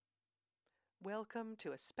Welcome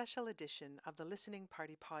to a special edition of the Listening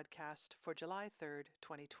Party podcast for July 3rd,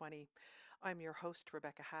 2020. I'm your host,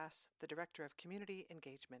 Rebecca Haas, the Director of Community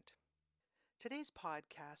Engagement. Today's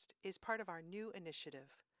podcast is part of our new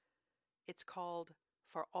initiative. It's called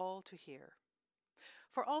For All to Hear.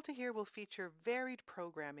 For All to Hear will feature varied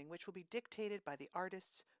programming which will be dictated by the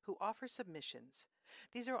artists who offer submissions.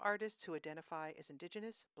 These are artists who identify as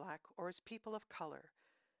Indigenous, Black, or as people of color.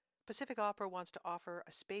 Pacific Opera wants to offer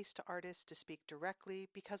a space to artists to speak directly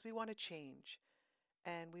because we want to change,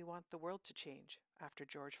 and we want the world to change after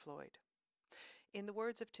George Floyd. In the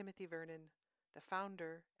words of Timothy Vernon, the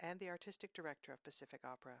founder and the artistic director of Pacific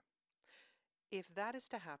Opera, if that is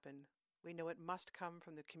to happen, we know it must come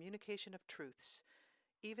from the communication of truths,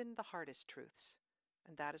 even the hardest truths,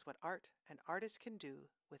 and that is what art and artists can do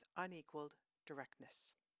with unequaled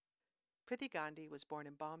directness. Prithvi Gandhi was born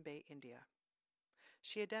in Bombay, India.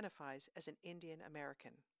 She identifies as an Indian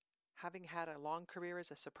American. Having had a long career as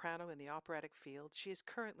a soprano in the operatic field, she is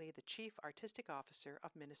currently the Chief Artistic Officer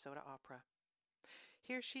of Minnesota Opera.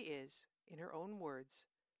 Here she is, in her own words,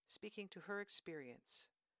 speaking to her experience.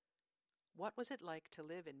 What was it like to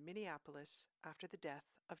live in Minneapolis after the death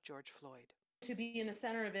of George Floyd? To be in the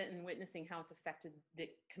center of it and witnessing how it's affected the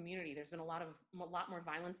community. There's been a lot more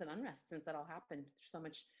violence and unrest since that all happened. There's so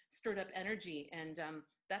much stirred up energy, and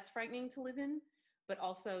that's frightening to live in, but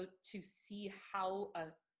also to see how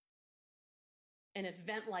an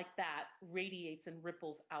event like that radiates and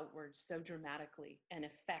ripples outwards so dramatically and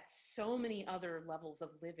affects so many other levels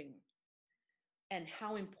of living, and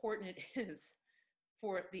how important it is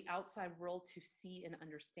for the outside world to see and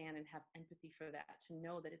understand and have empathy for that, to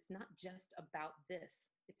know that it's not just about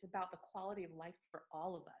this, it's about the quality of life for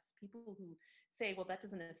all of us. People who say, well, that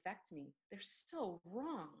doesn't affect me, they're so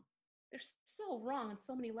wrong. They're so wrong on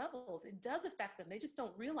so many levels. It does affect them. They just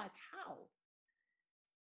don't realize how.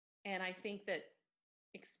 And I think that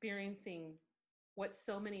experiencing what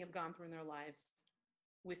so many have gone through in their lives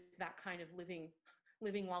with that kind of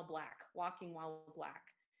living while Black, walking while Black,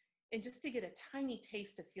 and just to get a tiny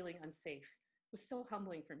taste of feeling unsafe was so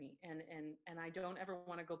humbling for me. And I don't ever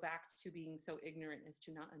want to go back to being so ignorant as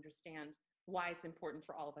to not understand why it's important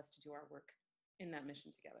for all of us to do our work in that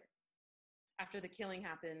mission together. After the killing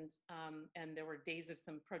happened, and there were days of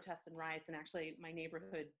some protests and riots, and actually my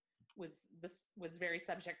neighborhood was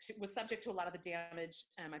subject to a lot of the damage,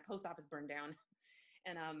 and my post office burned down.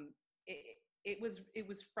 And it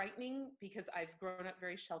was frightening because I've grown up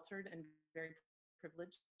very sheltered and very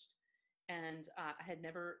privileged. And I had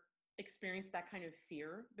never experienced that kind of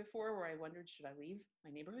fear before, where I wondered, should I leave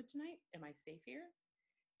my neighborhood tonight? Am I safe here?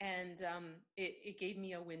 And it gave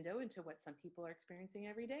me a window into what some people are experiencing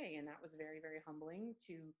every day. And that was very, very humbling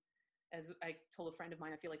to, as I told a friend of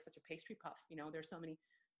mine, I feel like such a pastry puff. You know, there's so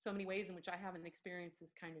many ways in which I haven't experienced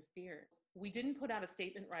this kind of fear. We didn't put out a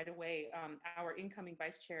statement right away. Our incoming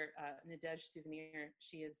vice chair, Nadej Souvenir,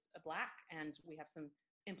 she is a Black, and we have some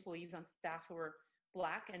employees on staff who are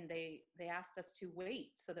Black, and they asked us to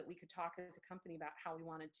wait so that we could talk as a company about how we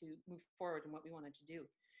wanted to move forward and what we wanted to do.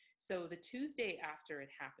 So the Tuesday after it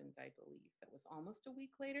happened, I believe, that was almost a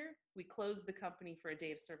week later, we closed the company for a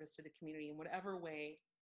day of service to the community in whatever way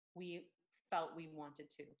we felt we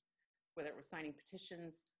wanted to, whether it was signing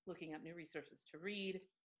petitions, looking up new resources to read,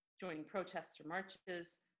 joining protests or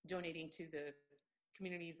marches, donating to the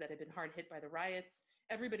communities that had been hard hit by the riots.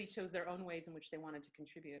 Everybody chose their own ways in which they wanted to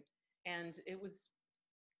contribute. And it was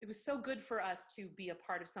so good for us to be a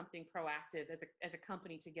part of something proactive as a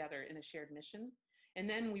company together in a shared mission. And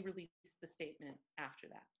then we released the statement after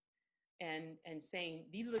that, and saying,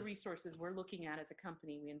 these are the resources we're looking at as a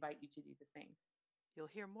company. We invite you to do the same. You'll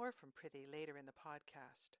hear more from Prithvi later in the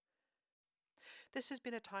podcast. This has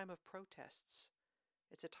been a time of protests.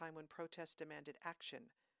 It's a time when protests demanded action,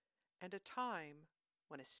 and a time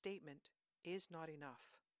when a statement is not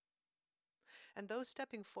enough. And those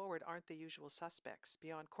stepping forward aren't the usual suspects.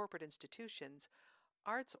 Beyond corporate institutions,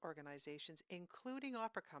 arts organizations, including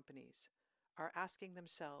opera companies, are asking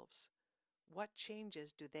themselves, what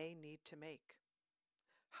changes do they need to make?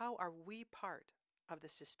 How are we part of the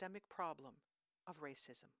systemic problem of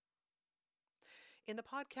racism? In the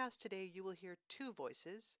podcast today, you will hear two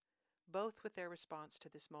voices, both with their response to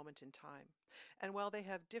this moment in time. And while they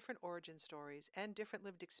have different origin stories and different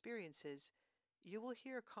lived experiences, you will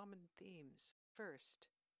hear common themes. First,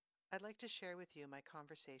 I'd like to share with you my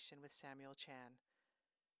conversation with Samuel Chan.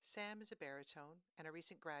 Sam is a baritone and a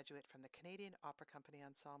recent graduate from the Canadian Opera Company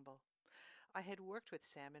Ensemble. I had worked with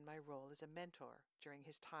Sam in my role as a mentor during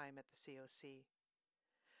his time at the COC.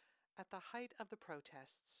 At the height of the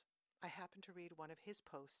protests, I happened to read one of his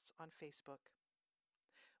posts on Facebook.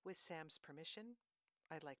 With Sam's permission,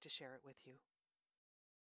 I'd like to share it with you.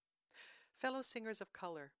 Fellow singers of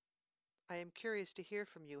color, I am curious to hear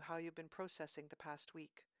from you how you've been processing the past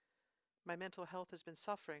week. My mental health has been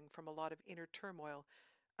suffering from a lot of inner turmoil,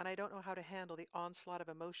 and I don't know how to handle the onslaught of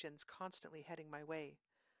emotions constantly heading my way.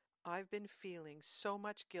 I've been feeling so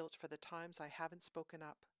much guilt for the times I haven't spoken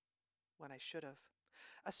up when I should have,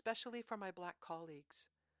 especially for my black colleagues.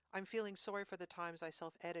 I'm feeling sorry for the times I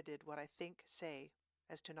self-edited what I think, say,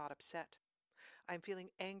 as to not upset. I'm feeling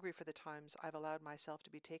angry for the times I've allowed myself to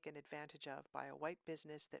be taken advantage of by a white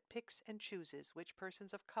business that picks and chooses which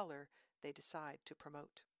persons of color they decide to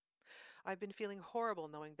promote. I've been feeling horrible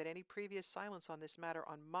knowing that any previous silence on this matter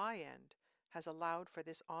on my end has allowed for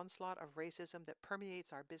this onslaught of racism that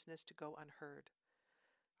permeates our business to go unheard.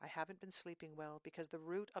 I haven't been sleeping well because the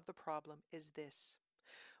root of the problem is this.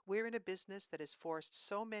 We're in a business that has forced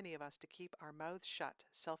so many of us to keep our mouths shut,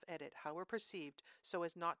 self-edit how we're perceived so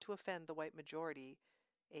as not to offend the white majority,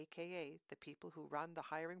 aka the people who run the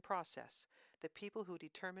hiring process, the people who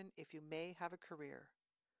determine if you may have a career.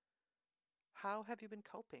 How have you been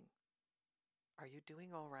coping? Are you doing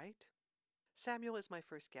all right? Samuel is my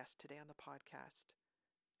first guest today on the podcast,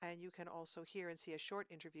 and you can also hear and see a short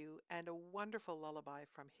interview and a wonderful lullaby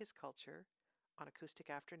from his culture on Acoustic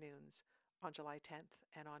Afternoons on July 10th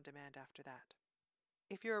and on demand after that.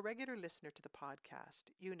 If you're a regular listener to the podcast,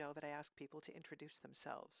 you know that I ask people to introduce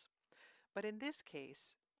themselves. But in this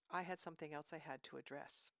case, I had something else I had to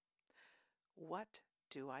address. What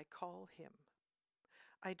do I call him?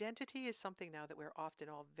 Identity is something now that we're often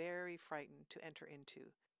all very frightened to enter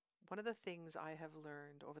into. One of the things I have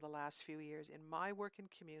learned over the last few years in my work in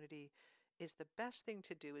community is the best thing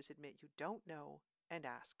to do is admit you don't know and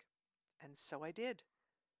ask. And so I did.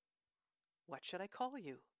 What should I call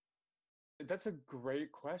you? That's a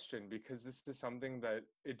great question because this is something that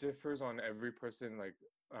it differs on every person, like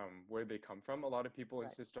where they come from. A lot of people Right.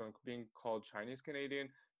 insist on being called Chinese Canadian,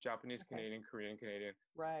 Japanese Okay. Canadian, Korean Canadian.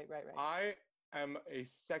 Right. I am a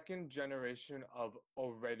second generation of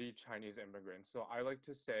already Chinese immigrants. So I like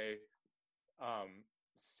to say um,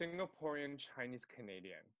 Singaporean Chinese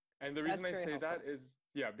Canadian. And the reason That's I very say that helpful. is,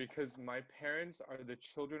 yeah, because my parents are the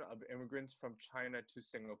children of immigrants from China to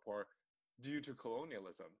Singapore due to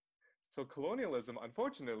colonialism. So colonialism,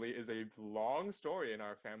 unfortunately, is a long story in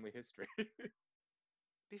our family history.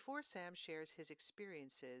 Before Sam shares his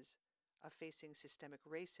experiences of facing systemic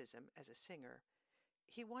racism as a singer,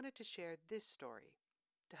 he wanted to share this story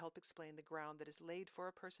to help explain the ground that is laid for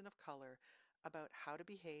a person of color about how to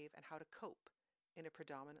behave and how to cope in a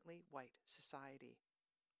predominantly white society.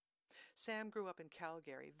 Sam grew up in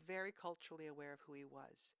Calgary, very culturally aware of who he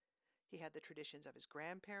was. He had the traditions of his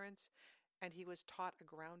grandparents, and he was taught a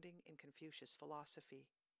grounding in Confucius philosophy.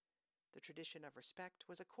 The tradition of respect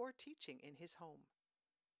was a core teaching in his home.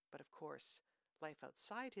 But of course, life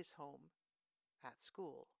outside his home, at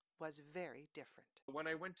school, was very different. When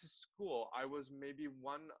I went to school, I was maybe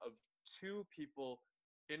one of two people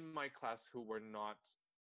in my class who were not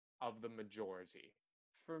of the majority.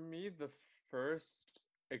 For me, the first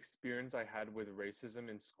experience I had with racism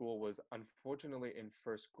in school was unfortunately in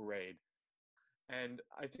first grade. And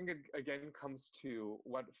I think it again comes to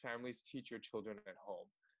what families teach your children at home.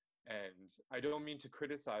 And I don't mean to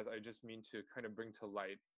criticize, I just mean to kind of bring to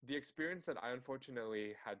light. The experience that I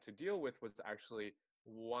unfortunately had to deal with was actually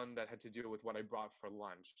one that had to deal with what I brought for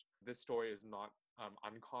lunch. This story is not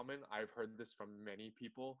uncommon. I've heard this from many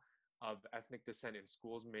people of ethnic descent in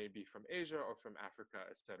schools, maybe from Asia or from Africa,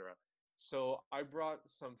 etc. So I brought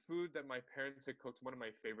some food that my parents had cooked, one of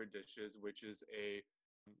my favorite dishes, which is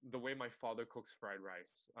the way my father cooks fried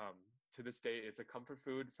rice. To this day, it's a comfort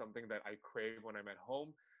food, something that I crave when I'm at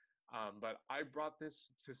home. But I brought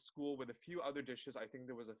this to school with a few other dishes. I think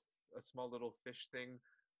there was a small little fish thing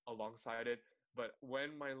alongside it. But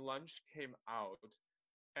when my lunch came out,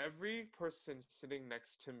 every person sitting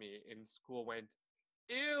next to me in school went,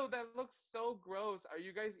 "Ew, that looks so gross. Are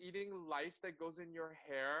you guys eating lice that goes in your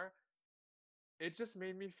hair?" It just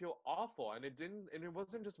made me feel awful. And it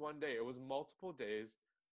wasn't just one day, it was multiple days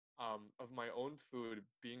of my own food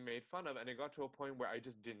being made fun of. And it got to a point where I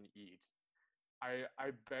just didn't eat.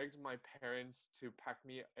 I begged my parents to pack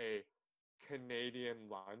me a Canadian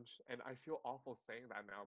lunch, and I feel awful saying that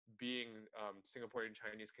now, being Singaporean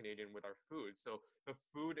Chinese Canadian with our food. So the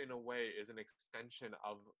food, in a way, is an extension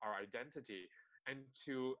of our identity. And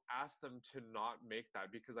to ask them to not make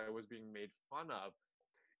that because I was being made fun of,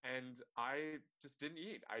 and I just didn't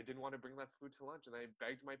eat. I didn't want to bring that food to lunch, and I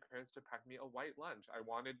begged my parents to pack me a white lunch. I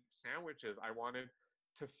wanted sandwiches. I wanted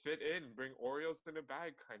to fit in, bring Oreos in a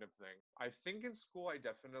bag kind of thing. I think in school I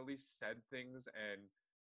definitely said things and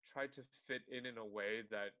tried to fit in a way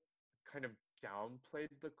that kind of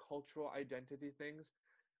downplayed the cultural identity things.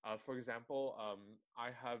 For example,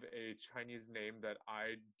 I have a Chinese name that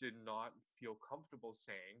I did not feel comfortable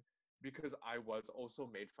saying because I was also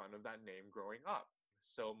made fun of that name growing up.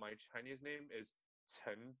 So my Chinese name is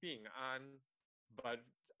Chen Bing'an, but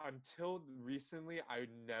until recently, I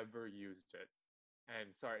never used it.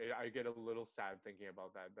 And sorry, I get a little sad thinking about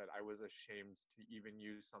that, that I was ashamed to even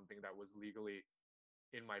use something that was legally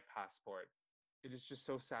in my passport. It is just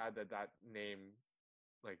so sad that that name,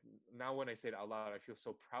 like now when I say it out loud, I feel so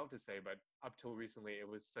proud to say, but up till recently, it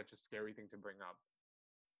was such a scary thing to bring up.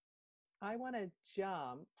 I want to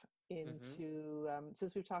jump Mm-hmm. into,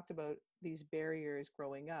 since we've talked about these barriers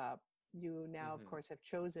growing up, you now, of Mm-hmm. course, have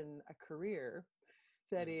chosen a career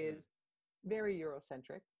that Mm-hmm. is very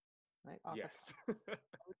Eurocentric, right? Opera Yes.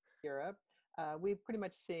 Europe. We pretty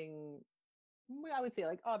much sing, I would say,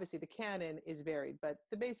 like, obviously the canon is varied, but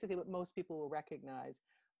basically what most people will recognize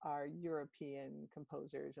are European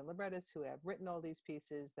composers and librettists who have written all these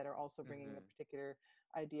pieces that are also bringing a Mm-hmm. particular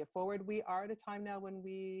idea forward. We are at a time now when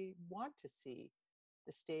we want to see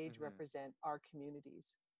the stage Mm-hmm. represent our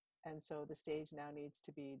communities. And so the stage now needs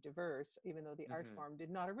to be diverse, even though the art Mm-hmm. form did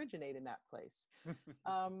not originate in that place.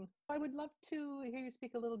 I would love to hear you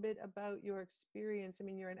speak a little bit about your experience. I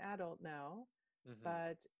mean, you're an adult now, Mm-hmm.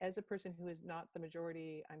 but as a person who is not the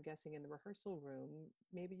majority, I'm guessing, in the rehearsal room,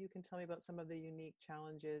 maybe you can tell me about some of the unique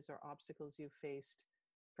challenges or obstacles you faced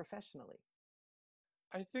professionally.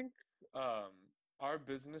 I think um, our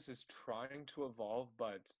business is trying to evolve,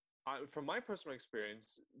 but from my personal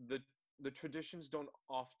experience, the traditions don't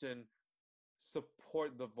often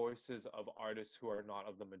support the voices of artists who are not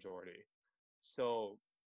of the majority. So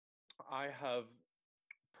I have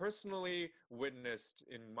personally witnessed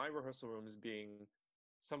in my rehearsal rooms being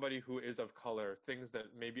somebody who is of color, things that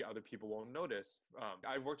maybe other people won't notice.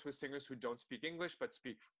 I've worked with singers who don't speak English but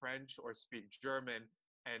speak French or speak German,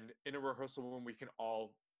 and in a rehearsal room, we can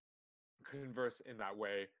all converse in that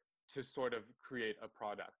way to sort of create a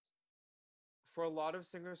product. For a lot of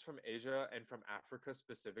singers from Asia and from Africa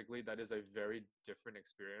specifically, that is a very different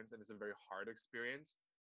experience and it's a very hard experience.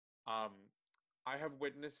 Um, I have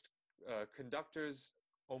witnessed conductors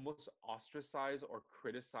almost ostracize or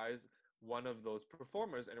criticize one of those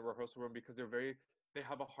performers in a rehearsal room because they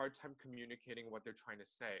have a hard time communicating what they're trying to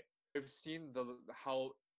say. I've seen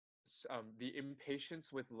how the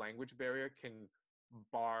impatience with language barrier can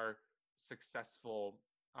bar successful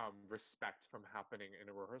respect from happening in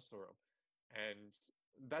a rehearsal room. And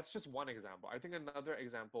that's just one example. I think another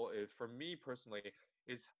example is, for me personally,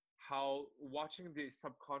 is how watching the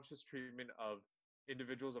subconscious treatment of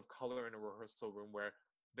individuals of color in a rehearsal room where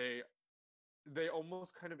they they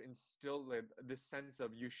almost kind of instill like this sense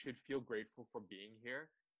of you should feel grateful for being here.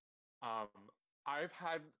 Um, I've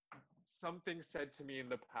had something said to me in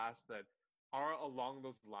the past that are along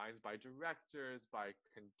those lines by directors, by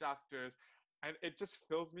conductors, and it just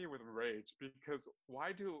fills me with rage because why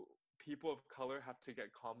do people of color have to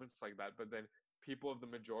get comments like that, but then people of the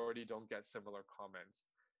majority don't get similar comments?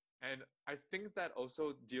 And I think that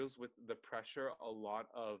also deals with the pressure a lot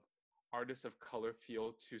of artists of color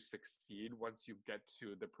feel to succeed once you get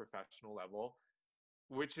to the professional level,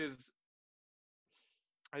 which is,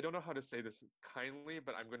 I don't know how to say this kindly,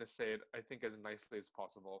 but I'm going to say it, I think, as nicely as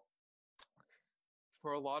possible.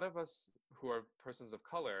 For a lot of us who are persons of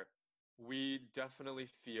color, we definitely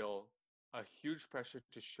feel a huge pressure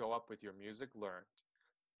to show up with your music learned,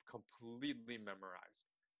 completely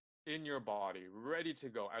memorized, in your body, ready to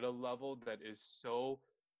go at a level that is so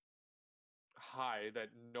high that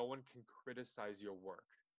no one can criticize your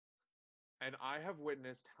work. And I have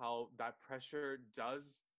witnessed how that pressure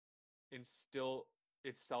does instill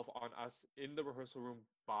itself on us in the rehearsal room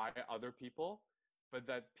by other people, but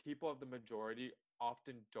that people of the majority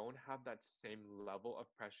often don't have that same level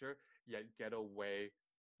of pressure, yet get away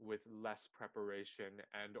with less preparation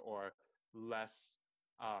and or less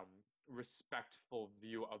um, respectful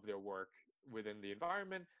view of their work within the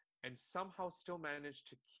environment, and somehow still manage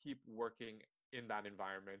to keep working in that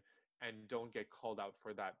environment and don't get called out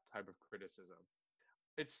for that type of criticism.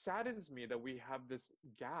 It saddens me that we have this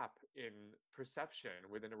gap in perception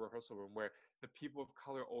within a rehearsal room where the people of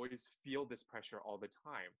color always feel this pressure all the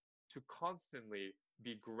time to constantly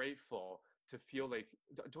be grateful, to feel like,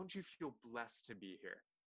 don't you feel blessed to be here?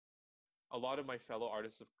 A lot of my fellow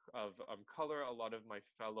artists of color, a lot of my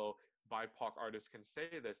fellow BIPOC artists can say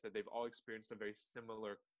this, that they've all experienced a very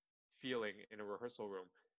similar feeling in a rehearsal room.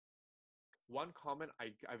 One comment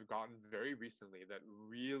I've gotten very recently that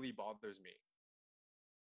really bothers me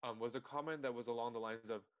was a comment that was along the lines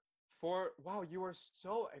of, "For wow, you are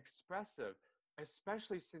so expressive.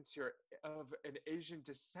 especially since you're of an Asian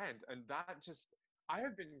descent. And that just, I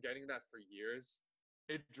have been getting that for years.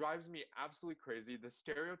 It drives me absolutely crazy. The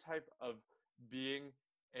stereotype of being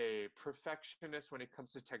a perfectionist when it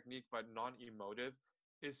comes to technique but non-emotive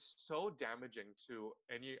is so damaging to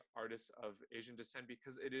any artist of Asian descent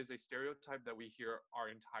because it is a stereotype that we hear our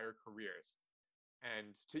entire careers.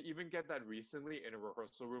 And to even get that recently in a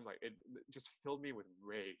rehearsal room, like it just filled me with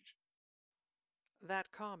rage.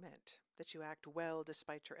 That comment, that you act well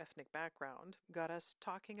despite your ethnic background, got us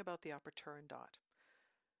talking about the opera Turandot.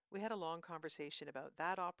 We had a long conversation about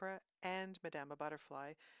that opera and Madama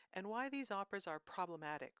Butterfly and why these operas are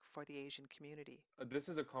problematic for the Asian community. This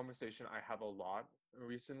is a conversation I have a lot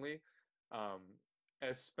recently, um,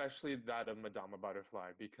 especially that of Madama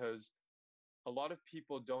Butterfly, because a lot of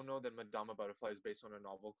people don't know that Madama Butterfly is based on a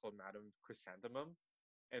novel called Madame Chrysanthemum,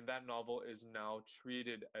 and that novel is now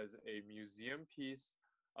treated as a museum piece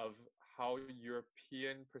of how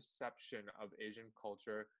European perception of Asian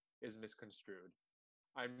culture is misconstrued.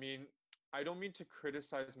 I mean, I don't mean to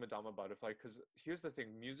criticize Madama Butterfly because here's the thing,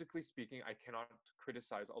 musically speaking, I cannot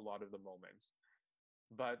criticize a lot of the moments.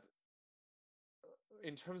 But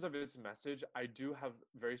in terms of its message, I do have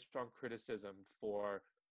very strong criticism for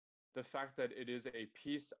the fact that it is a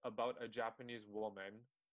piece about a Japanese woman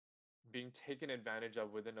being taken advantage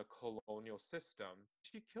of within a colonial system.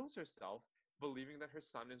 She kills herself believing that her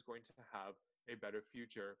son is going to have a better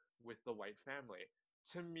future with the white family.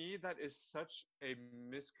 To me, that is such a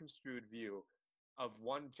misconstrued view of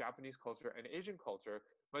one, Japanese culture and Asian culture,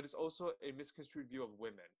 but it's also a misconstrued view of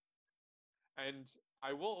women. And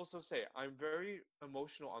I will also say I'm very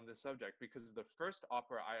emotional on this subject because the first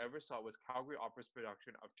opera I ever saw was Calgary Opera's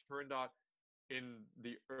production of Turandot in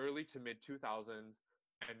the early to mid 2000s,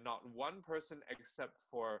 and not one person except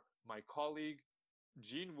for my colleague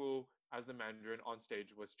Jean Wu as the Mandarin on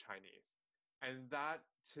stage was Chinese. And that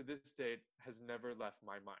to this date has never left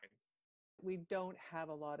my mind. We don't have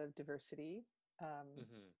a lot of diversity.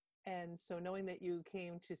 Mm-hmm. And so knowing that you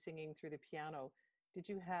came to singing through the piano, did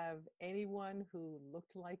you have anyone who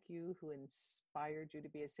looked like you who inspired you to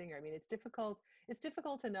be a singer? I mean, it's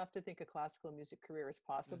difficult enough to think a classical music career is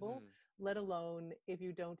possible, Mm-hmm. let alone if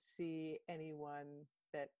you don't see anyone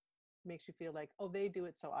that makes you feel like, oh, they do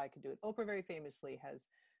it, so I can do it. Oprah very famously has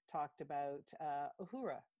talked about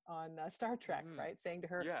Uhura on Star Trek, Mm-hmm. right? Saying to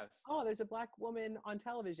her, Yes. oh, there's a black woman on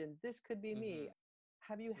television. This could be me.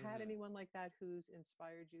 Mm-hmm. Have you had Mm-hmm. anyone like that who's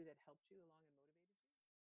inspired you, that helped you along and motivated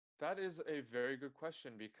you? That is a very good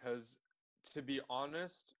question because, to be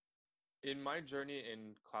honest, in my journey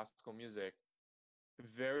in classical music,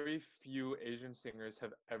 very few Asian singers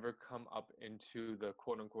have ever come up into the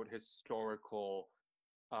quote unquote historical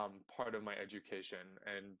part of my education.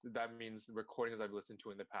 And that means recordings I've listened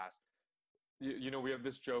to in the past. We have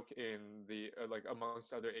this joke in the like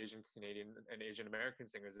amongst other Asian Canadian and Asian American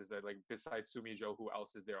singers is that like besides Sumi Jo, who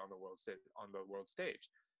else is there on the world stage?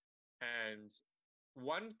 And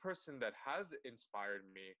one person that has inspired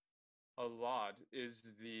me a lot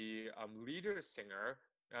is the leader singer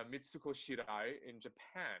Mitsuko Shirai in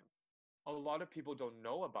Japan. A lot of people don't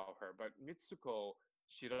know about her, but Mitsuko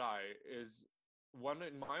Shirai is one,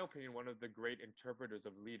 in my opinion, one of the great interpreters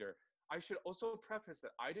of Leader. I should also preface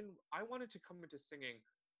that I wanted to come into singing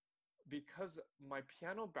because my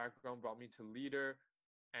piano background brought me to Leader,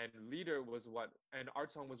 and Leader was and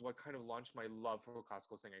art song was what kind of launched my love for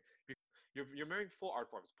classical singing. You're marrying full art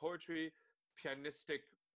forms, poetry, pianistic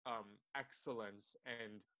excellence,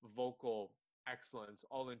 and vocal excellence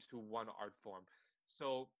all into one art form.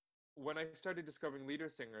 So when I started discovering leader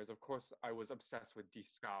singers, of course, I was obsessed with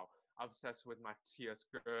Dieskau, obsessed with Matthias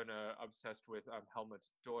Görner, obsessed with Helmut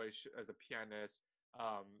Deutsch as a pianist.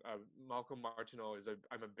 Malcolm Martineau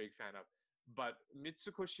I'm a big fan of. But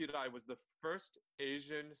Mitsuko Shirai was the first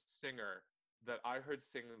Asian singer that I heard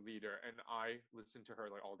sing leader, and I listened to her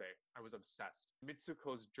like all day. I was obsessed.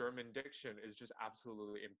 Mitsuko's German diction is just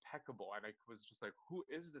absolutely impeccable, and I was just like, who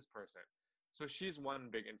is this person? So she's one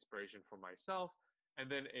big inspiration for myself. And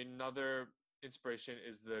then another inspiration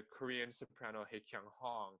is the Korean soprano Hae Kyung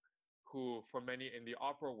Hong, who for many in the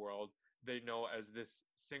opera world, they know as this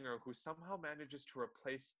singer who somehow manages to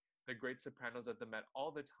replace the great sopranos at the Met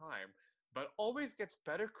all the time, but always gets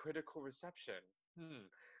better critical reception.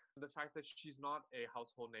 The fact that she's not a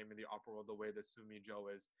household name in the opera world the way that Sumi Jo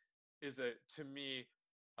is to me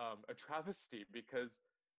a travesty because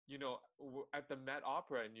at the Met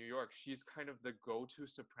Opera in New York, she's kind of the go-to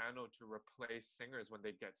soprano to replace singers when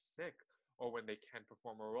they get sick or when they can't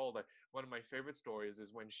perform a role. Like one of my favorite stories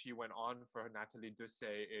is when she went on for Nathalie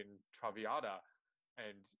Dessay in Traviata,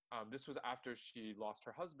 and this was after she lost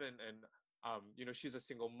her husband, and She's a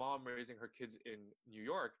single mom raising her kids in New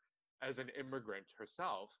York as an immigrant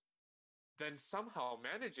herself, then somehow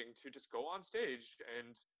managing to just go on stage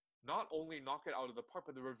and not only knock it out of the park,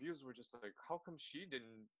 but the reviews were just like, how come she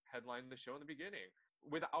didn't headline the show in the beginning?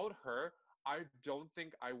 Without her, I don't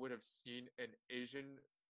think I would have seen an Asian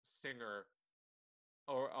singer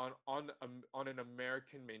or on an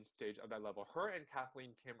American main stage of that level. Her and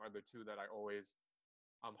Kathleen Kim are the two that I always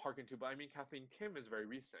hearken to. But I mean, Kathleen Kim is very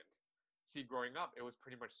recent. See, growing up, it was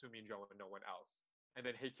pretty much Sumi Jo and no one else. And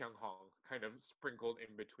then Hei Kyung Hong kind of sprinkled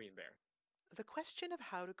in between there. The question of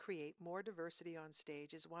how to create more diversity on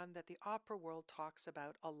stage is one that the opera world talks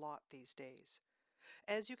about a lot these days.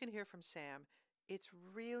 As you can hear from Sam, it's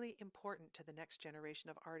really important to the next generation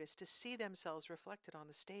of artists to see themselves reflected on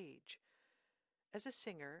the stage. As a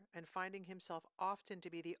singer, and finding himself often to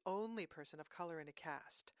be the only person of color in a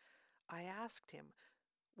cast, I asked him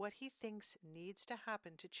what he thinks needs to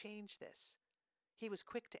happen to change this. He was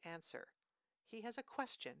quick to answer. He has a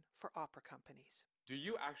question for opera companies. Do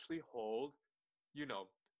you actually hold, you know,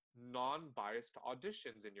 non-biased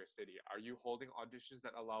auditions in your city? Are you holding auditions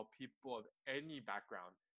that allow people of any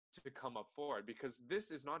background to come up forward? Because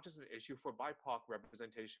this is not just an issue for BIPOC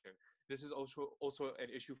representation. This is also an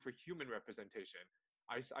issue for human representation.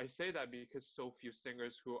 I say that because so few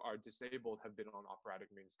singers who are disabled have been on operatic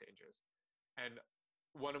main stages. And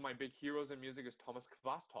one of my big heroes in music is Thomas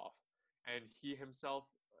Kvasthoff. And he himself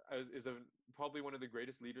is probably one of the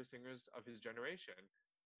greatest leader singers of his generation.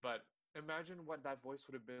 But imagine what that voice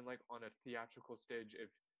would have been like on a theatrical stage if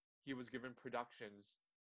he was given productions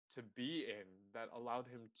to be in that allowed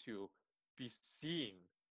him to be seen,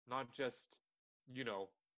 not just,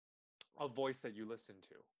 a voice that you listen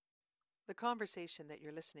to. The conversation that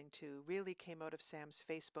you're listening to really came out of Sam's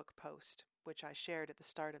Facebook post, which I shared at the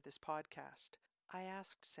start of this podcast. I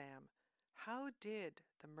asked Sam, how did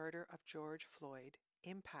the murder of George Floyd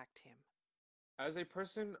impact him? As a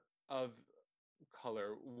person of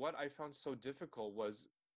color, what I found so difficult was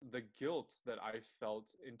the guilt that I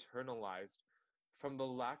felt internalized from the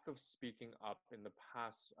lack of speaking up in the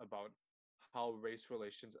past about how race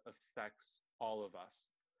relations affects all of us.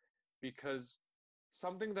 Because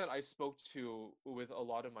something that I spoke to with a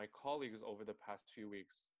lot of my colleagues over the past few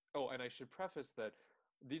weeks, oh, and I should preface that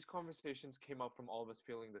these conversations came up from all of us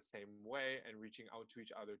feeling the same way and reaching out to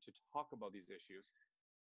each other to talk about these issues.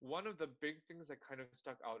 One of the big things that kind of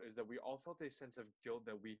stuck out is that we all felt a sense of guilt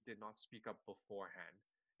that we did not speak up beforehand,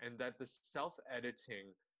 and that the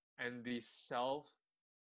self-editing and the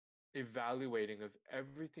self-evaluating of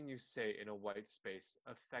everything you say in a white space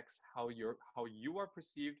affects how you are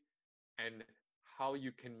perceived and how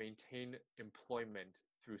you can maintain employment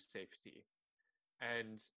through safety.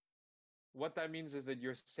 And what that means is that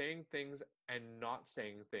you're saying things and not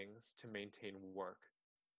saying things to maintain work.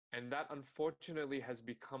 And that unfortunately has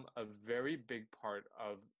become a very big part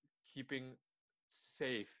of keeping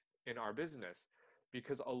safe in our business,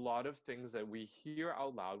 because a lot of things that we hear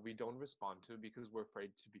out loud, we don't respond to because we're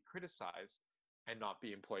afraid to be criticized and not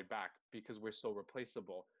be employed back because we're so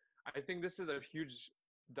replaceable. I think this is a huge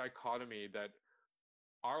dichotomy that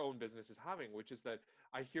our own business is having, which is that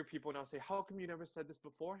I hear people now say, how come you never said this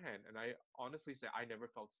beforehand? And I honestly say, I never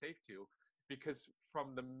felt safe to, because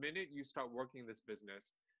from the minute you start working this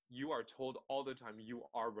business, you are told all the time you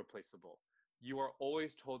are replaceable. You are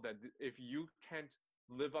always told that if you can't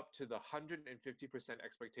live up to the 150%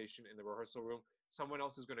 expectation in the rehearsal room, someone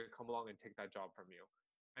else is going to come along and take that job from you.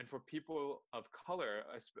 And for people of color,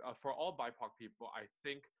 for all BIPOC people, I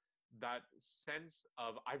think that sense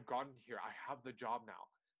of I've gotten here, I have the job now,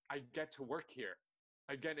 I get to work here.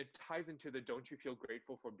 Again, it ties into the don't you feel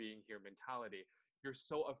grateful for being here mentality. You're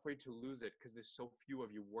so afraid to lose it because there's so few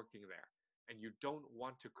of you working there. And you don't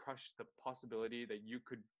want to crush the possibility that you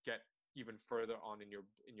could get even further on in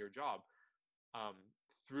your job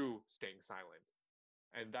through staying silent.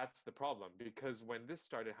 And that's the problem, because when this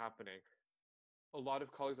started happening, a lot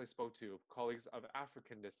of colleagues I spoke to, colleagues of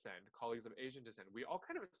African descent, colleagues of Asian descent, we all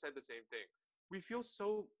kind of said the same thing. We feel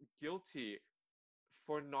so guilty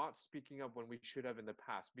for not speaking up when we should have in the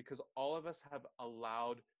past, because all of us have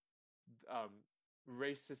allowed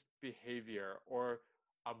racist behavior or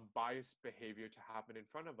biased behavior to happen in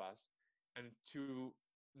front of us. And to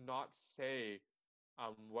not say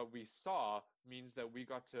what we saw means that we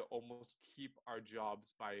got to almost keep our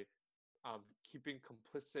jobs by keeping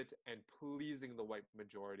complicit and pleasing the white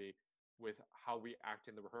majority with how we act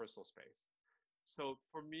in the rehearsal space. So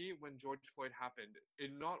for me, when George Floyd happened,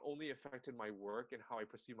 it not only affected my work and how I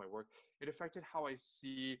perceive my work, it affected how I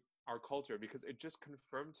see our culture, because it just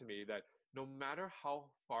confirmed to me that no matter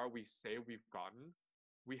how far we say we've gotten,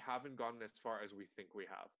 we haven't gotten as far as we think we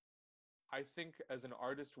have. I think as an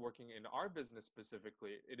artist working in our business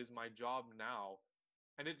specifically, it is my job now,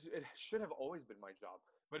 and it should have always been my job,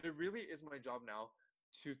 but it really is my job now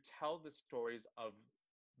to tell the stories of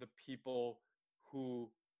the people who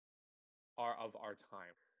are of our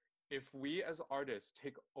time. If we as artists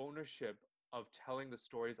take ownership of telling the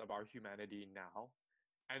stories of our humanity now,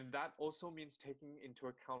 and that also means taking into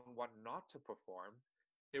account what not to perform,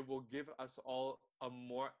 it will give us all a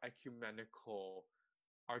more ecumenical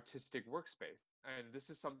artistic workspace. And this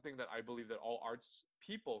is something that I believe that all arts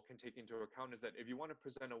people can take into account, is that if you want to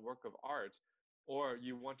present a work of art, or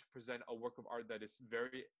you want to present a work of art that is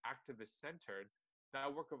very activist centered,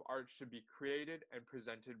 that work of art should be created and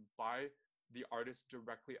presented by the artist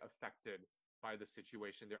directly affected by the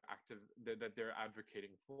situation that they're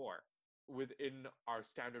advocating for. Within our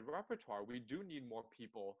standard repertoire, we do need more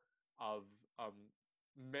people of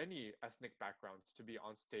many ethnic backgrounds to be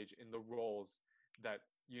on stage in the roles that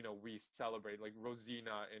we celebrate, like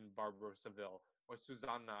Rosina in Barbara of Seville or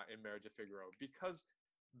Susanna in Marriage of Figaro, because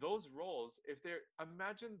those roles, if they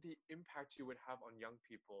imagine the impact you would have on young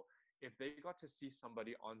people if they got to see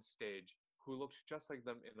somebody on stage who looked just like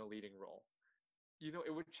them in a leading role.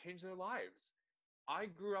 It would change their lives. I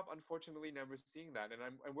grew up unfortunately never seeing that,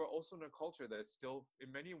 and we're also in a culture that still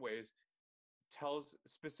in many ways tells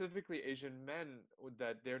specifically Asian men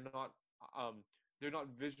that um, they're not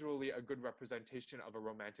visually a good representation of a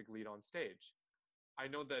romantic lead on stage. I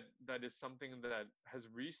know that that is something that has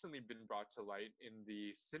recently been brought to light in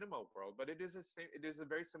the cinema world, but it is a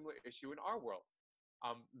very similar issue in our world.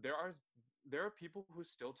 There are people who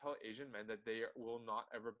still tell Asian men that they will not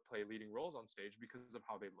ever play leading roles on stage because of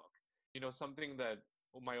how they look. Something that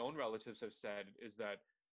my own relatives have said is that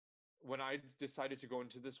when I decided to go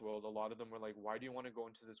into this world, a lot of them were like, "Why do you want to go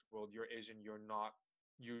into this world? You're Asian.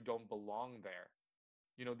 You don't belong there."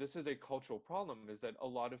 This is a cultural problem, is that a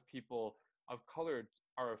lot of people of color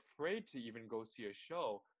are afraid to even go see a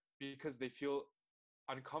show because they feel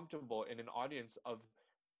uncomfortable in an audience of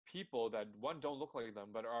people that, one, don't look like them,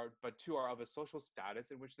 but two, are of a social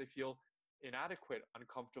status in which they feel inadequate,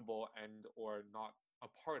 uncomfortable, and or not a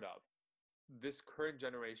part of. This current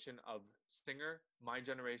generation of singer, my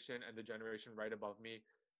generation and the generation right above me,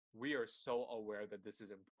 we are so aware that this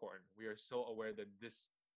is important. We are so aware that this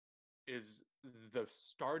is the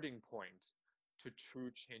starting point to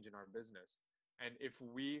true change in our business. And if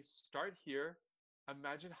we start here,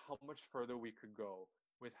 imagine how much further we could go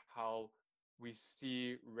with how we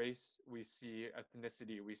see race, we see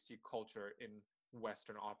ethnicity, we see culture in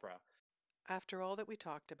Western opera. After all that we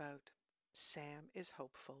talked about, Sam is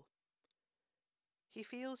hopeful. He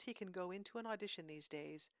feels he can go into an audition these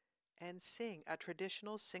days and sing a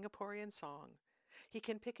traditional Singaporean song. He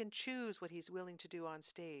can pick and choose what he's willing to do on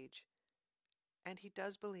stage. And he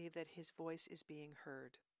does believe that his voice is being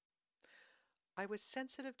heard. I was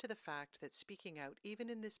sensitive to the fact that speaking out, even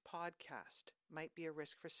in this podcast, might be a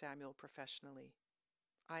risk for Samuel professionally.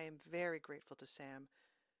 I am very grateful to Sam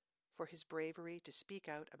for his bravery to speak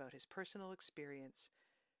out about his personal experience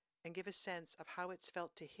and give a sense of how it's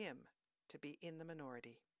felt to him to be in the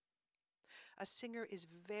minority. A singer is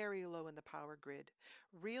very low in the power grid.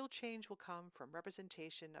 Real change will come from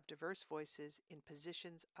representation of diverse voices in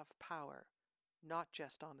positions of power, not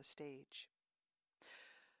just on the stage.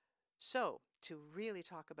 So, to really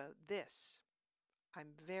talk about this, I'm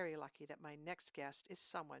very lucky that my next guest is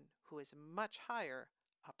someone who is much higher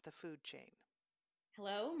up the food chain.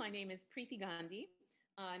 Hello, my name is Preeti Gandhi.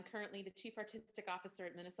 I'm currently the Chief Artistic Officer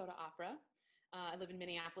at Minnesota Opera. I live in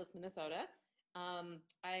Minneapolis, Minnesota.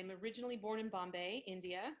 I'm originally born in Bombay,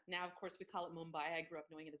 India. Now, of course, we call it Mumbai. I grew up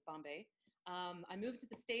knowing it as Bombay. I moved to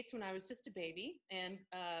the States when I was just a baby and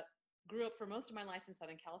grew up for most of my life in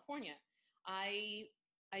Southern California. I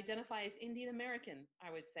identify as Indian American, I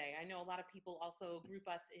would say. I know a lot of people also group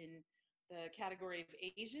us in the category of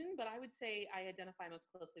Asian, but I would say I identify most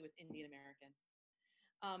closely with Indian American.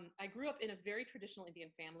 I grew up in a very traditional Indian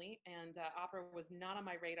family, and opera was not on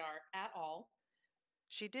my radar at all.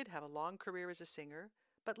 She did have a long career as a singer,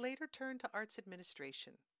 but later turned to arts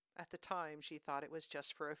administration. At the time, she thought it was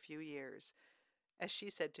just for a few years. As she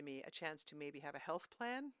said to me, a chance to maybe have a health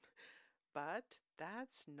plan? But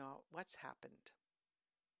that's not what's happened.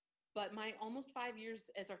 But my almost 5 years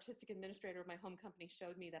as artistic administrator of my home company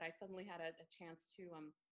showed me that I suddenly had a chance to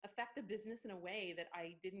affect the business in a way that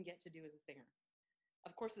I didn't get to do as a singer.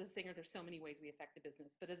 Of course, as a singer, there's so many ways we affect the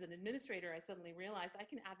business. But as an administrator, I suddenly realized I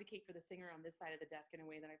can advocate for the singer on this side of the desk in a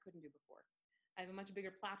way that I couldn't do before. I have a much bigger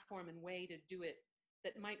platform and way to do it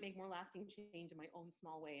that might make more lasting change in my own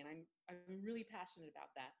small way. And I'm really passionate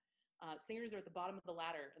about that. Singers are at the bottom of the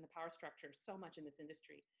ladder in the power structure so much in this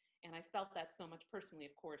industry. And I felt that so much personally,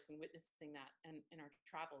 of course, and witnessing that and in our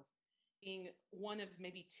travels. Being one of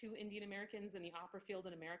maybe 2 Indian Americans in the opera field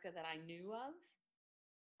in America that I knew of,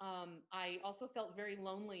 I also felt very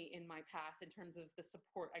lonely in my path in terms of the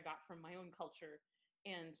support I got from my own culture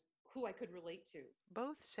and who I could relate to.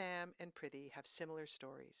 Both Sam and Prithee have similar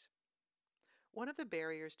stories. One of the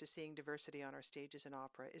barriers to seeing diversity on our stages in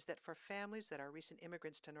opera is that for families that are recent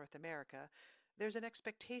immigrants to North America, there's an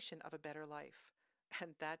expectation of a better life,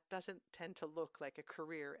 and that doesn't tend to look like a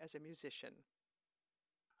career as a musician.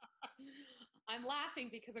 I'm laughing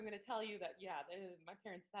because I'm going to tell you that, yeah, my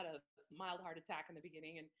parents had a mild heart attack in the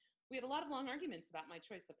beginning, and we had a lot of long arguments about my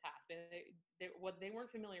choice of path. They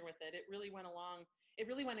weren't familiar with it. It really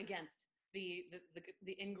went against the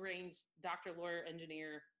ingrained doctor, lawyer,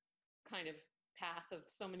 engineer kind of path of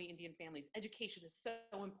so many Indian families. Education is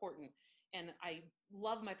so important. And I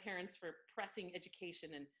love my parents for pressing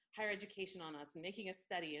education and higher education on us and making us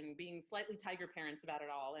study and being slightly tiger parents about it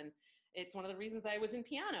all. And it's one of the reasons I was in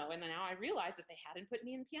piano. And now I realize if they hadn't put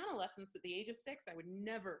me in piano lessons at the age of 6, I would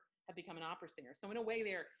never have become an opera singer. So in a way,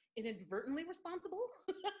 they're inadvertently responsible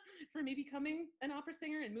for me becoming an opera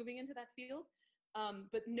singer and moving into that field.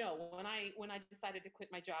 But no, when I decided to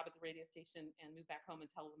quit my job at the radio station and move back home and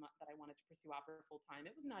tell them that I wanted to pursue opera full time,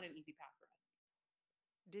 it was not an easy path for us.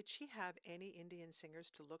 Did she have any Indian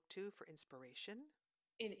singers to look to for inspiration?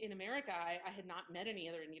 In America, I had not met any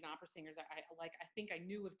other Indian opera singers. I think I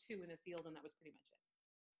knew of 2 in the field, and that was pretty much it.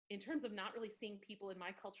 In terms of not really seeing people in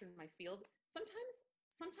my culture in my field,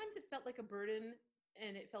 sometimes it felt like a burden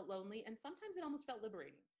and it felt lonely, and sometimes it almost felt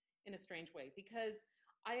liberating in a strange way, because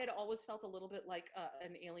I had always felt a little bit like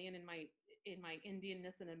an alien in my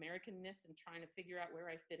Indianness and Americanness and trying to figure out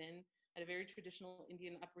where I fit in. I had a very traditional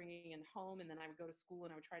Indian upbringing and home, and then I would go to school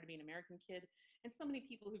and I would try to be an American kid. And so many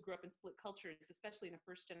people who grew up in split cultures, especially in a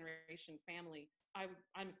first generation family,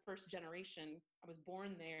 I'm first generation. I was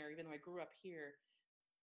born there, even though I grew up here.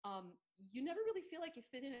 You never really feel like you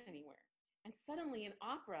fit in anywhere. And suddenly in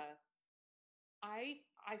opera, I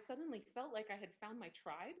suddenly felt like I had found my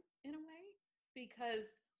tribe in a way,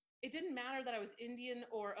 because it didn't matter that I was Indian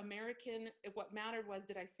or American. What mattered was,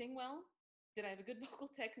 did I sing well? Did I have a good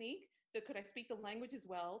vocal technique? Could I speak the language as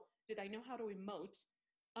well? Did I know how to emote?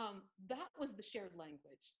 That was the shared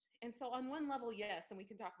language. And so on one level, yes, and we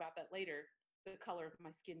can talk about that later, the color of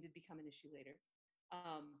my skin did become an issue later.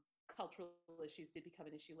 Cultural issues did become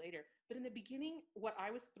an issue later. But in the beginning, what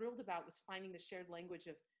I was thrilled about was finding the shared language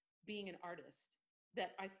of being an artist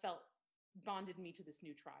that I felt bonded me to this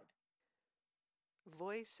new tribe.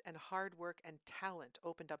 Voice and hard work and talent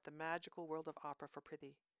opened up the magical world of opera for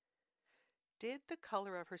Prithee. Did the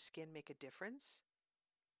color of her skin make a difference?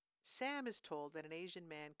 Sam is told that an Asian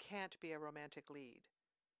man can't be a romantic lead.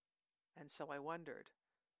 And so I wondered,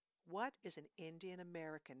 what is an Indian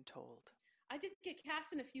American told? I did get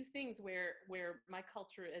cast in a few things where my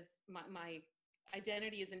culture is my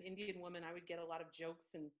identity as an Indian woman. I would get a lot of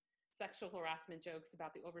jokes and sexual harassment jokes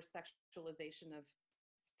about the over sexualization of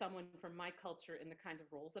someone from my culture in the kinds of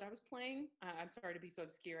roles that I was playing. I'm sorry to be so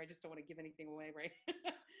obscure. I just don't want to give anything away, right?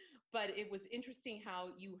 But it was interesting how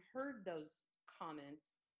you heard those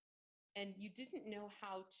comments and you didn't know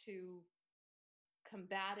how to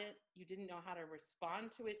combat it. You didn't know how to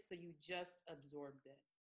respond to it. So you just absorbed it.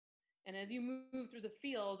 And as you move through the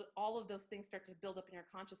field, all of those things start to build up in your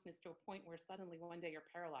consciousness to a point where suddenly one day you're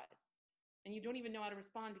paralyzed. And you don't even know how to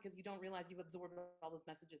respond because you don't realize you've absorbed all those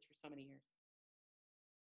messages for so many years.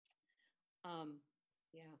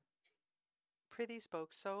 Yeah. Prithee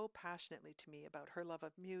spoke so passionately to me about her love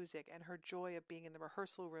of music and her joy of being in the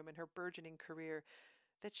rehearsal room in her burgeoning career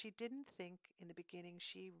that she didn't think in the beginning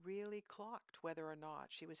she really clocked whether or not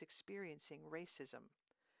she was experiencing racism.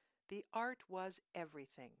 The art was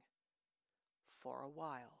everything. For a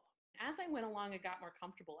while. As I went along and got more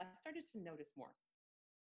comfortable, I started to notice more.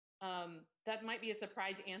 That might be a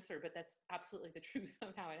surprise answer, but that's absolutely the truth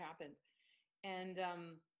of how it happened. And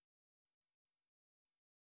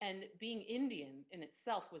being Indian in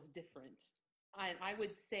itself was different. I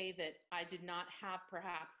would say that I did not have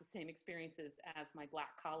perhaps the same experiences as my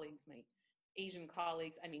Black colleagues, my Asian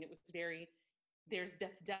colleagues. I mean, it was there's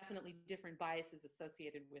definitely different biases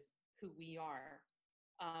associated with who we are.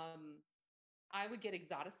 I would get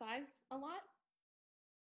exoticized a lot.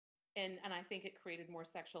 And I think it created more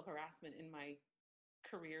sexual harassment in my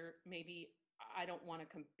career. Maybe I don't want to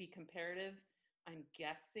be comparative. I'm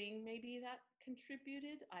guessing maybe that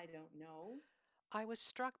contributed. I don't know. I was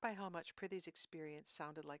struck by how much Prithee's experience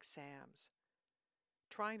sounded like Sam's.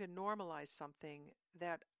 Trying to normalize something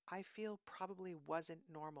that I feel probably wasn't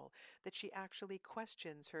normal, that she actually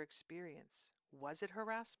questions her experience. Was it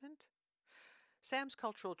harassment? Sam's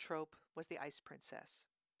cultural trope was the ice princess,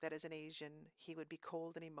 that as an Asian he would be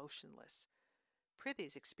cold and emotionless.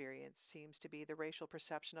 Prithi's experience seems to be the racial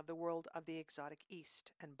perception of the world of the exotic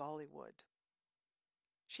East and Bollywood.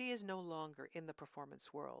 She is no longer in the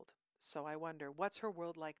performance world, so I wonder what's her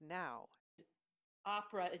world like now?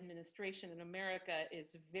 Opera administration in America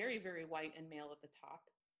is very, very white and male at the top.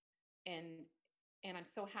 And I'm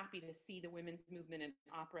so happy to see the women's movement in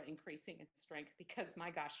opera increasing in strength, because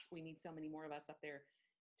my gosh, we need so many more of us up there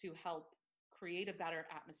to help create a better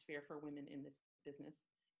atmosphere for women in this business.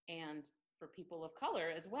 And for people of color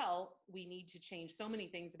as well, we need to change so many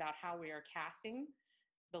things about how we are casting,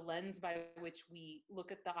 the lens by which we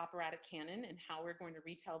look at the operatic canon and how we're going to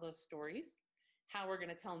retell those stories, how we're going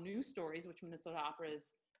to tell new stories, which Minnesota Opera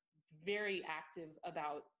is very active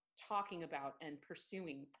about talking about and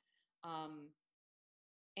pursuing.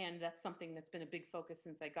 And that's something that's been a big focus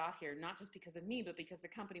since I got here, not just because of me, but because the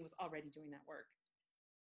company was already doing that work.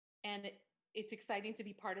 And it's exciting to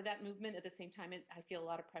be part of that movement. At the same time, I feel a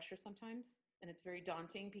lot of pressure sometimes, and it's very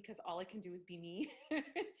daunting because all I can do is be me.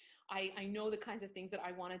 I know the kinds of things that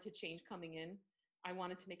I wanted to change coming in. I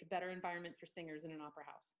wanted to make a better environment for singers in an opera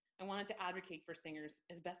house. I wanted to advocate for singers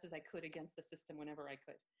as best as I could against the system whenever I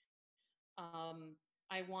could.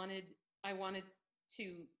 I wanted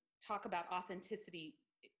to talk about authenticity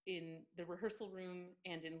in the rehearsal room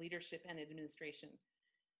and in leadership and administration.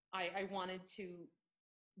 I wanted to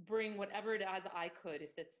bring whatever it is I could.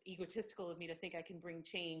 If it's egotistical of me to think I can bring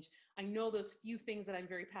change, I know those few things that I'm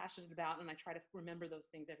very passionate about, and I try to remember those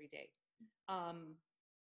things every day.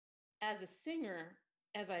 As a singer,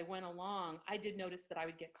 as I went along, I did notice that I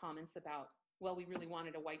would get comments about, well, we really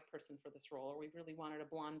wanted a white person for this role, or we really wanted a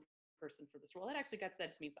blonde person for this role. That actually got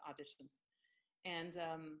said to me at auditions.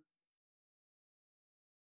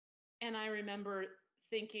 And I remember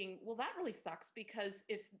thinking, well, that really sucks, because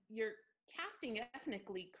if you're casting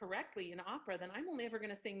ethnically correctly in opera, then I'm only ever going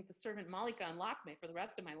to sing the servant Malika and Lakme for the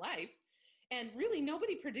rest of my life. And really,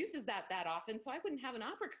 nobody produces that often, so I wouldn't have an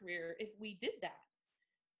opera career if we did that.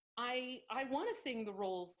 I want to sing the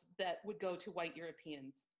roles that would go to white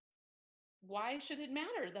Europeans. Why should it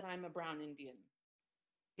matter that I'm a brown Indian?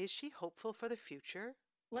 Is she hopeful for the future?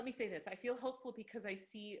 Let me say this. I feel hopeful because I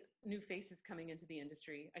see new faces coming into the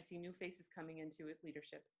industry. I see new faces coming into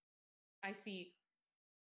leadership. I see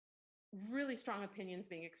really strong opinions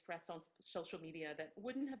being expressed on social media that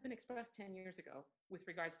wouldn't have been expressed 10 years ago with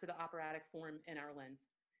regards to the operatic form in our lens.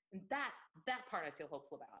 And that part I feel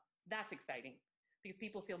hopeful about. That's exciting, because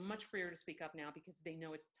people feel much freer to speak up now because they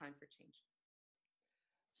know it's time for change.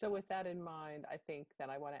 So with that in mind, I think that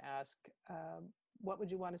I want to ask, what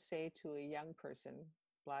would you want to say to a young person,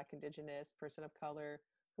 Black, Indigenous, person of color,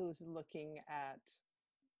 who's looking at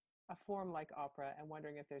a form like opera and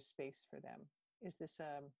wondering if there's space for them? Is this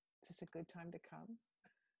a good time to come?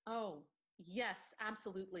 Oh, yes,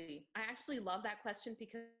 absolutely. I actually love that question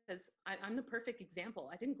because I'm the perfect example.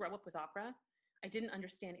 I didn't grow up with opera. I didn't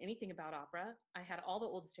understand anything about opera. I had all the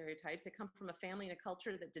old stereotypes. I come from a family and a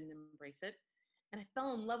culture that didn't embrace it. And I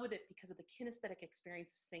fell in love with it because of the kinesthetic experience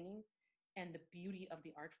of singing and the beauty of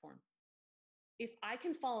the art form. If I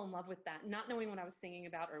can fall in love with that, not knowing what I was singing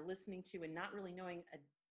about or listening to, and not really knowing a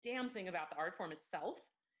damn thing about the art form itself,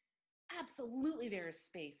 absolutely there is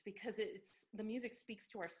space, because the music speaks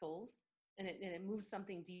to our souls, and it moves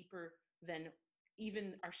something deeper than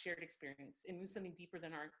even our shared experience. It moves something deeper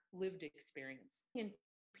than our lived experience. And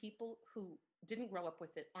people who didn't grow up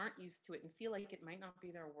with it, aren't used to it, and feel like it might not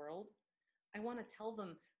be their world, I want to tell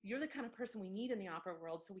them, you're the kind of person we need in the opera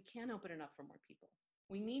world, so we can open it up for more people.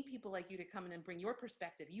 We need people like you to come in and bring your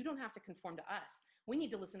perspective. You don't have to conform to us. We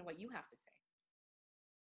need to listen to what you have to say.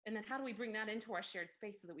 And then how do we bring that into our shared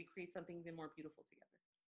space so that we create something even more beautiful together?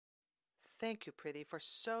 Thank you, Prithi, for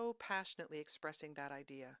so passionately expressing that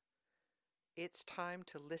idea. It's time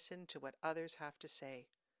to listen to what others have to say,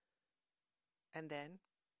 and then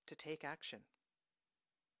to take action.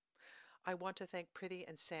 I want to thank Prithi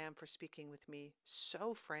and Sam for speaking with me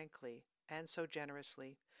so frankly and so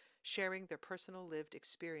generously, sharing their personal lived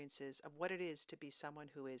experiences of what it is to be someone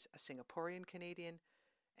who is a Singaporean Canadian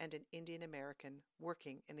and an Indian American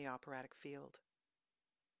working in the operatic field.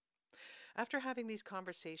 After having these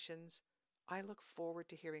conversations, I look forward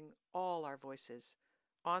to hearing all our voices,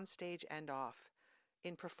 on stage and off,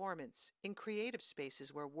 in performance, in creative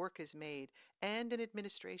spaces where work is made, and in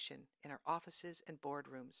administration, in our offices and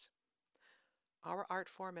boardrooms. Our art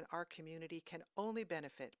form and our community can only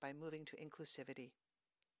benefit by moving to inclusivity.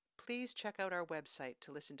 Please check out our website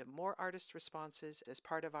to listen to more artist responses as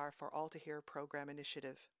part of our For All to Hear program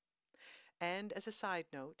initiative. And as a side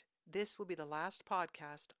note, this will be the last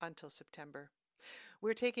podcast until September.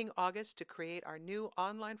 We're taking August to create our new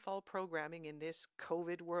online fall programming in this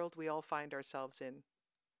COVID world we all find ourselves in.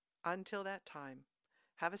 Until that time,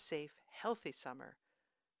 have a safe, healthy summer,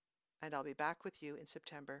 and I'll be back with you in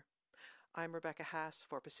September. I'm Rebecca Haas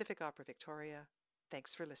for Pacific Opera Victoria.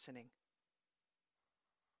 Thanks for listening.